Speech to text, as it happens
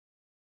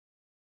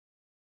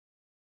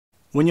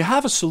When you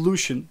have a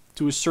solution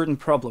to a certain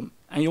problem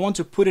and you want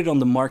to put it on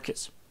the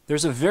market,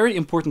 there's a very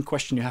important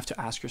question you have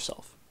to ask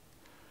yourself.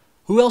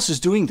 Who else is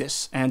doing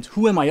this and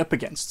who am I up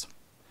against?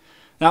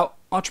 Now,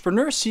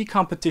 entrepreneurs see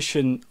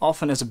competition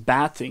often as a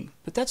bad thing,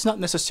 but that's not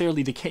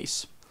necessarily the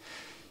case.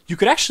 You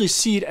could actually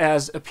see it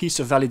as a piece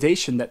of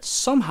validation that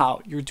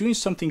somehow you're doing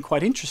something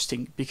quite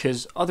interesting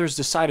because others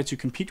decided to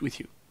compete with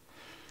you.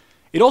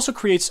 It also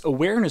creates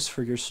awareness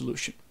for your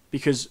solution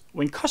because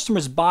when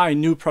customers buy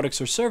new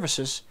products or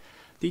services,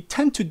 they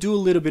tend to do a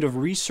little bit of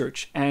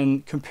research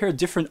and compare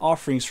different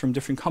offerings from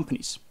different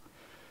companies.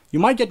 You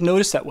might get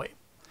noticed that way.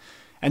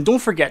 And don't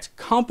forget,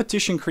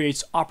 competition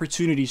creates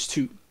opportunities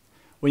too.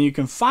 When you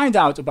can find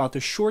out about the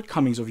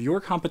shortcomings of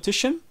your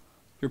competition,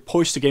 you're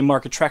poised to gain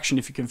market traction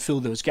if you can fill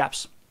those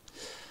gaps.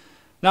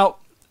 Now,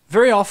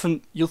 very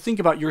often you'll think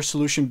about your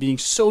solution being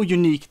so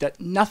unique that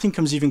nothing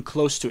comes even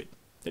close to it,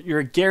 that you're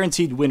a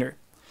guaranteed winner.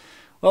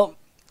 Well,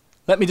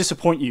 let me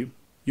disappoint you.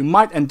 You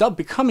might end up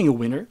becoming a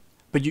winner,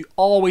 but you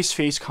always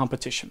face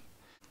competition.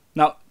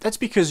 Now, that's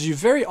because you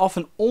very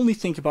often only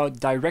think about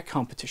direct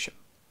competition,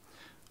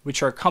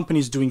 which are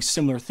companies doing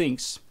similar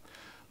things.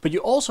 But you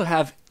also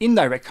have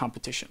indirect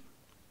competition.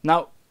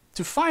 Now,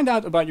 to find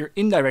out about your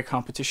indirect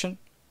competition,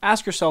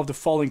 ask yourself the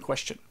following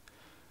question.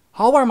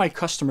 How are my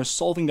customers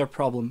solving their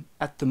problem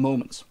at the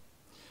moment?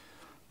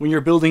 When you're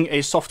building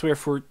a software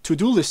for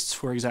to-do lists,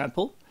 for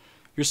example,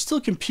 you're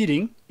still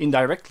competing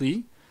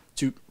indirectly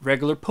to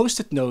regular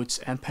post-it notes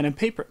and pen and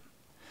paper.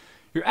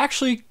 You're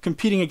actually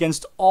competing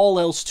against all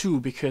else too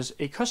because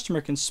a customer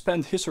can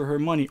spend his or her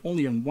money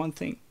only on one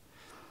thing.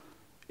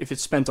 If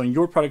it's spent on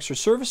your products or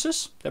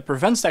services, that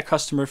prevents that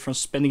customer from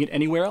spending it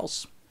anywhere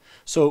else.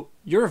 So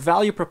your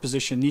value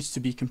proposition needs to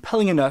be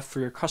compelling enough for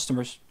your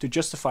customers to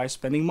justify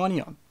spending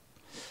money on.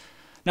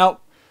 Now,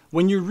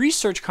 when you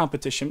research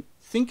competition,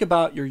 think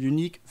about your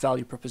unique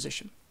value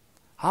proposition.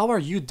 How are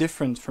you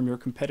different from your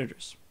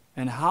competitors?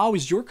 And how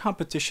is your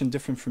competition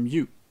different from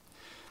you?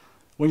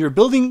 When you're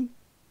building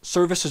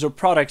services or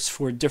products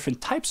for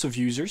different types of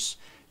users,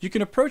 you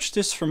can approach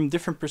this from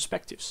different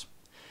perspectives.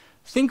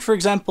 Think, for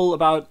example,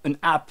 about an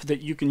app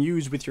that you can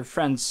use with your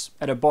friends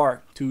at a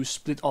bar to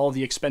split all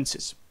the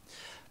expenses.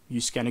 You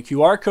scan a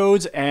QR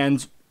code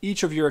and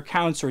each of your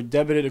accounts are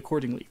debited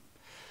accordingly.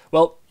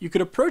 Well, you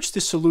could approach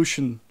this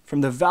solution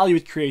from the value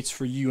it creates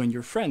for you and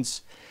your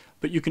friends,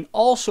 but you can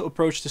also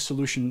approach the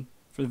solution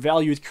for the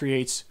value it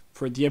creates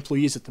for the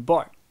employees at the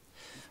bar.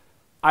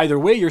 Either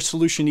way, your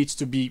solution needs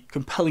to be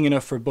compelling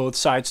enough for both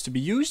sides to be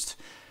used,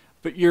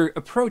 but your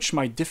approach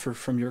might differ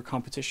from your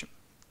competition.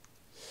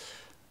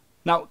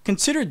 Now,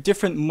 consider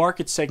different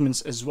market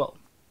segments as well.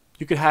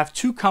 You could have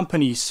two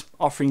companies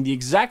offering the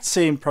exact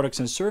same products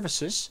and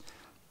services,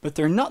 but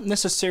they're not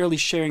necessarily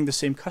sharing the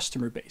same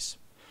customer base.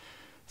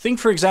 Think,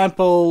 for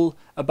example,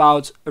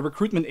 about a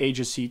recruitment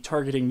agency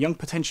targeting young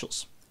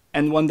potentials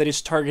and one that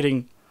is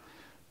targeting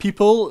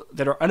people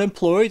that are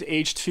unemployed,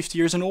 aged 50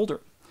 years and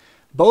older.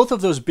 Both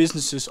of those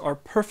businesses are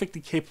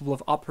perfectly capable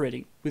of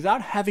operating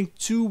without having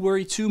to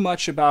worry too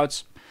much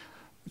about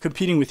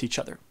competing with each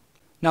other.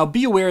 Now,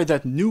 be aware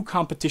that new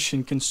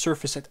competition can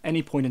surface at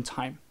any point in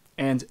time,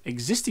 and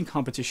existing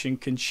competition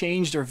can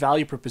change their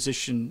value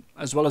proposition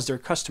as well as their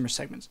customer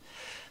segments.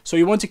 So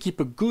you want to keep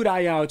a good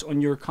eye out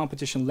on your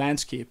competition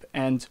landscape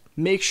and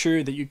make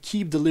sure that you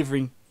keep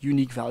delivering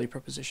unique value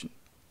proposition.